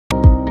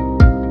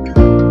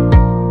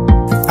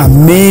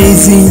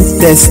Amazing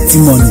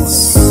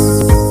testimonies.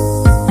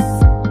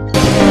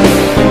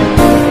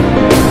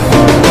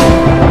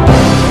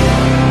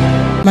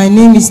 My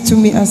name is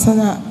Ntoumi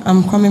Hassana.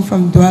 I'm coming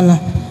from Douala.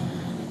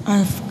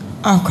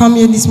 I've come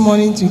here this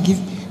morning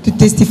to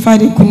testify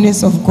the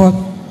goodness of God,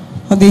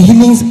 of the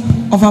healings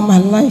over my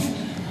life.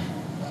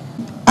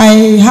 I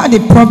had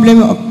a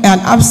problem of an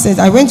abscess.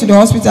 I went to the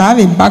hospital. I have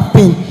a back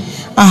pain.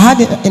 I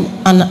had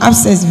an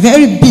abscess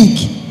very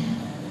big.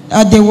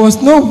 There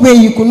was no way,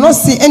 you could not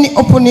see any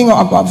opening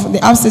of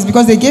the abscess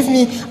because they gave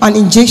me an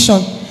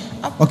injection.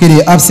 Okay,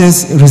 the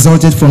abscess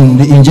resulted from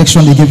the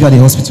injection they gave you at the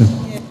hospital.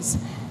 Yes.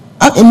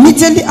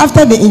 Immediately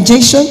after the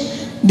injection,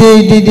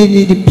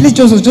 the place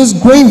was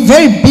just growing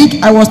very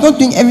big. I was not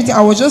doing everything. I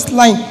was just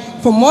lying.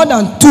 For more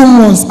than 2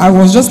 months, I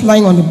was just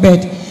lying on the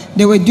bed.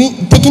 They were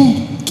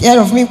taking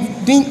care of me,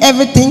 doing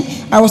everything.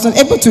 I was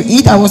unable to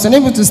eat. I was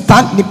unable to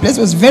stand. The place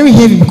was very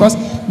heavy because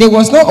there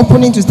was no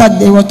opening to start.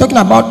 They were talking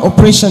about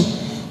operation.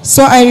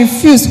 So I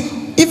refused.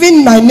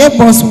 Even my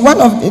neighbors,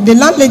 one of the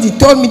landlady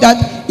told me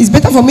that it's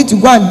better for me to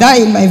go and die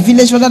in my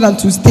village rather than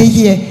to stay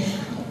here.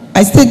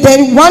 I stayed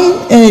there.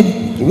 One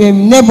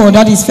neighbor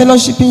that is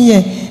fellowshipping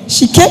here,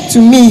 she came to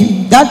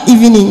me that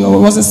evening, or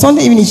it was a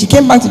Sunday evening. She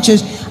came back to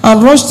church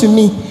and rushed to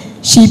me.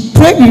 She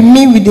prayed with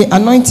me with the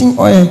anointing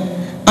oil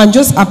and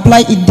just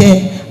applied it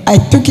there. I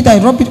took it, I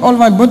rubbed it all over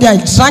my body, I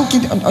drank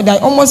it, I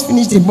almost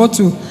finished the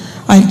bottle.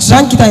 I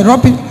drank it, I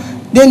rubbed it.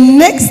 The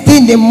next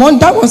day,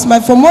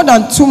 for more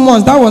than 2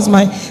 months, that was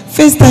my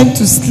first time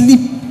to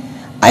sleep.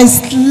 I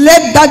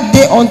slept that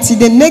day until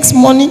the next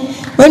morning.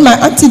 When my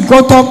auntie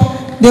got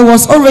up, there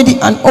was already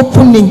an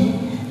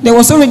opening. There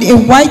was already a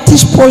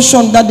whitish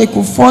portion that they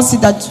could force it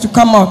to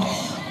come out.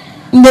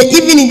 In the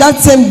evening, that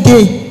same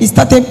day, it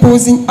started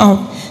posing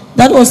out.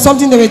 That was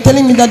something they were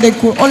telling me that they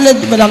could only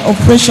do with an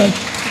operation.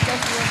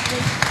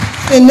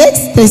 The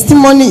next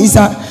testimony is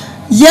that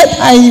yet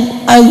I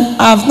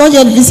have not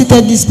yet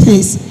visited this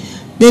place.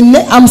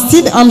 I'm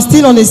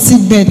still on the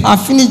sick bed. I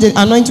finished the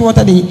anointing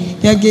water they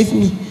gave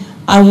me.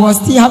 I was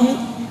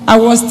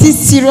still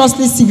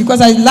seriously sick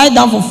because I lied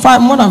down for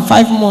more than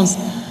 5 months.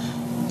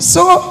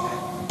 So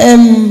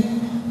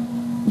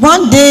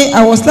one day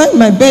I was lying in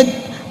my bed.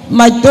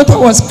 My daughter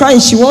was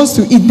crying. She wants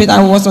to eat, but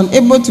I was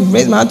unable to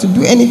raise my hand to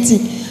do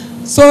anything.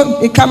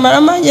 So the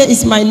cameraman here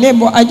is my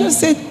neighbor. I just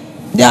said,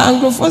 they are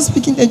Anglophone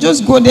speaking. They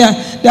just go there.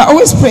 They are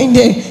always praying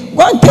there.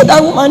 Go and tell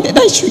that woman that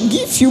I should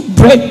give you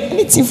bread,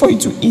 anything for you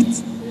to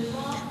eat.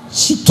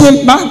 She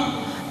came back.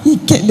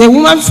 The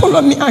woman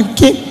followed me and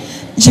came.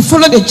 She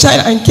followed the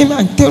child and came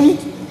and told me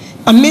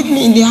and met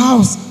me in the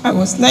house. I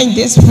was lying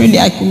desperately.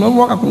 I could not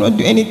walk. I could not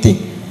do anything.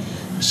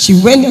 She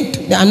went and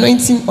took the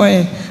anointing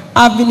oil.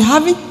 I've been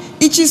having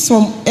itches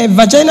from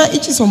vagina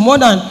itches for more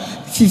than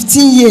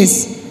 15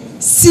 years.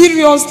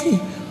 Seriously,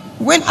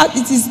 when in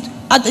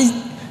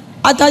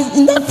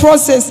that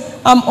process,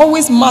 I'm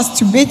always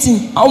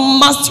masturbating.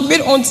 I'll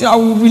masturbate until I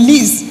will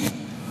release.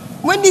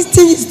 When this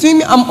thing is doing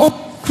me, I'm all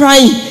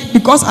crying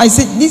because I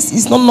said this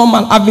is not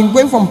normal. I've been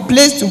going from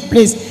place to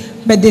place,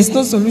 but there's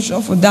no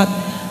solution for that.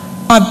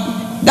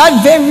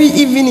 That very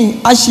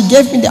evening, as she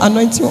gave me the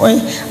anointing oil,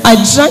 I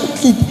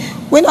drank it.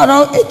 When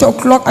around 8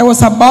 o'clock, I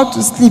was about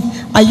to sleep.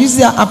 I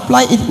usually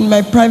apply it in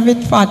my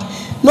private part.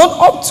 Not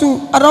up to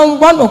around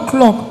 1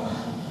 o'clock,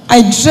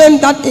 I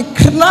dreamed that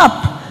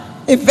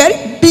a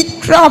very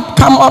big crab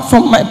came out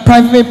from my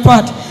private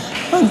part.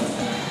 And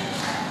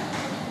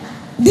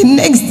the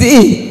next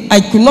day,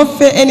 I could not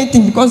feel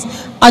anything because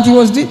as it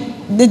was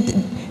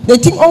the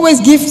thing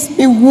always gives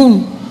me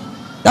wound.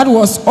 That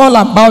was all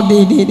about the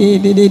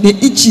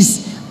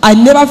itches. I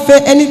never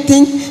felt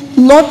anything,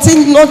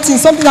 nothing,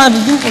 something I've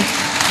been doing for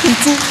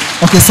 15.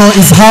 Okay, so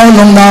it's how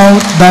long now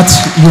that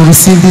you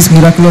received this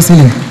miraculous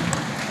healing?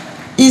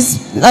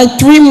 It's like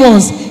 3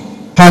 months.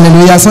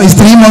 Hallelujah. So it's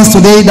 3 months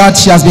today that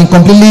she has been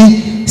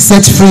completely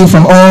set free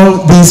from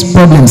all these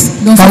problems.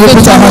 Donc, can we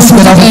put our hands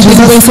together for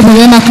Jesus?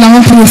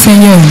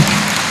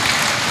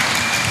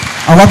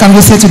 And what can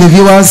we say to the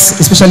viewers,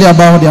 especially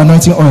about the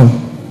anointing oil?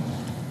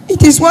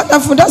 It is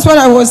wonderful. That's what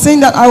I was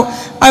saying, that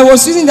I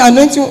was using the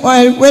anointing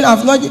oil when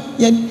I've not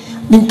yet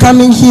been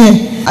coming here.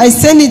 I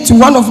sent it to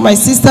one of my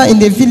sisters in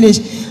the village.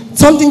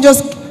 Something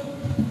just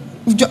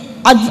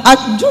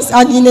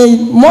in a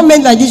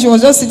moment like this, she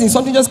was just sitting,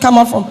 something just came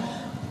out from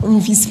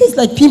his face,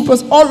 like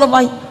pimples all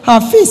over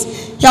her face.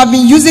 He had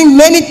been using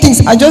many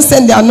things. I just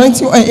sent the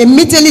anointing oil.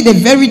 Immediately the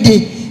very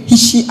day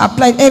she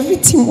applied,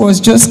 everything was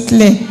just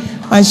clear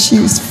and she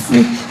was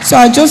free. So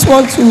I just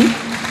want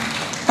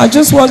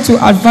to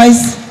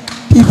advise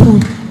people,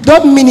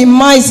 don't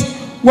minimize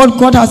what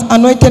God has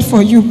anointed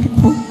for you,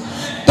 people.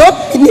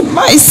 Don't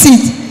minimize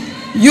it.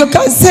 You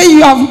can say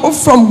you have moved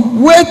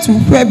from where to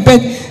where,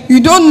 but you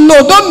don't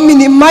know. Don't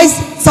minimize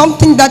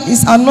something that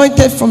is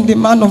anointed from the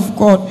man of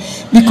God,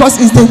 because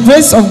it's the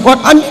grace of God.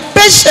 And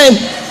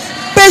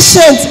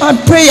patience and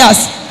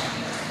prayers.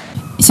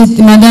 C'est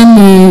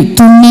Madame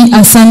Ntoumi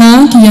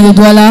Hassana qui vient de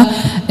Douala.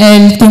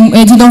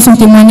 Elle dit dans son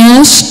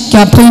témoignage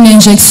qu'après une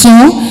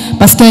injection,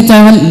 parce qu'elle était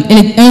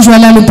un jour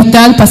allée à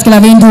l'hôpital parce qu'elle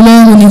avait une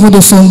douleur au niveau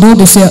de son dos,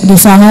 de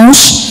sa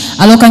hanche.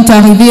 Alors quand elle est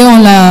arrivée, on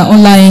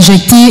l'a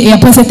injectée et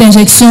après cette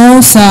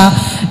injection, ça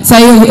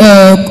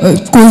a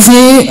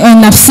causé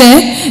un abcès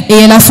et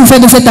elle a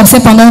souffert de cet abcès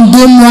pendant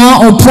 2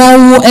 mois au point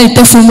où elle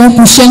était seulement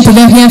couchée, elle ne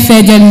pouvait rien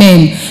faire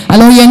d'elle-même.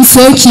 Alors il y a une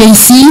sœur qui est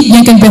ici,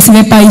 bien qu'elle ne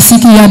percevait pas ici,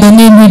 qui lui a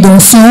donné une huile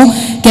d'onction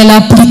qu'elle a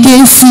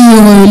appliquée sur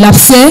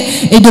l'abcès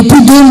et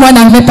depuis 2 mois elle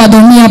n'arrivait pas à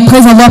dormir. Après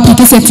avoir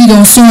appliqué cette huile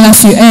d'onction là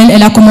sur elle,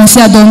 elle a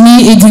commencé à dormir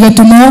et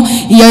directement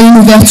il y a une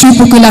ouverture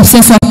pour que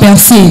l'abcès soit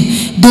percé.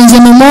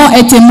 Deuxièmement,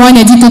 elle témoigne,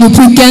 elle dit que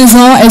depuis 15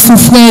 ans, elle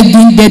souffrait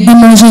des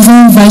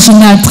démangeaisons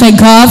vaginales très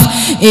graves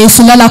et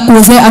cela la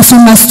causait à se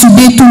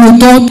masturber tout le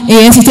temps et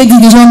elle s'était dit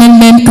déjà en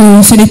elle-même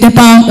que ce n'était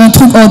pas un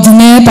truc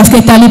ordinaire parce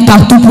qu'elle est allée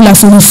partout pour la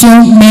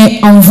solution, mais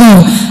en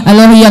vain.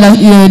 Alors il y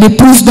a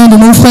l'épouse d'un de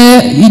nos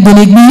frères de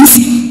l'église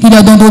qui lui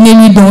a donné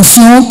l'huile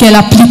d'onction, qu'elle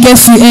appliquait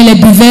sur elle,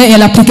 elle buvait et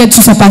elle appliquait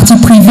sur sa partie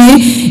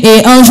privée.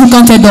 Et un jour,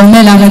 quand elle dormait,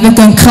 elle arrivait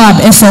qu'un crabe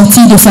est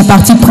sorti de sa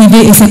partie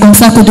privée et c'est comme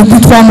ça que depuis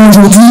 3 mois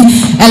aujourd'hui,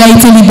 elle a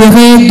été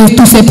libérée de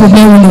tous ses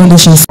problèmes au nom de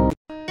Jésus.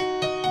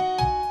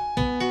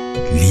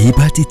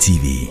 Liberty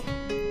TV,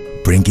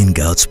 bringing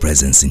God's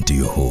presence into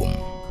your home.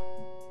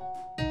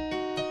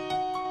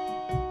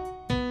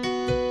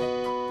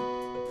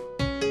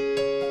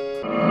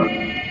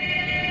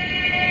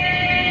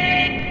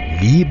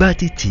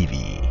 Liberty TV,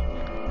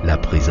 la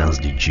présence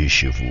de Dieu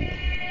chez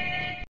vous.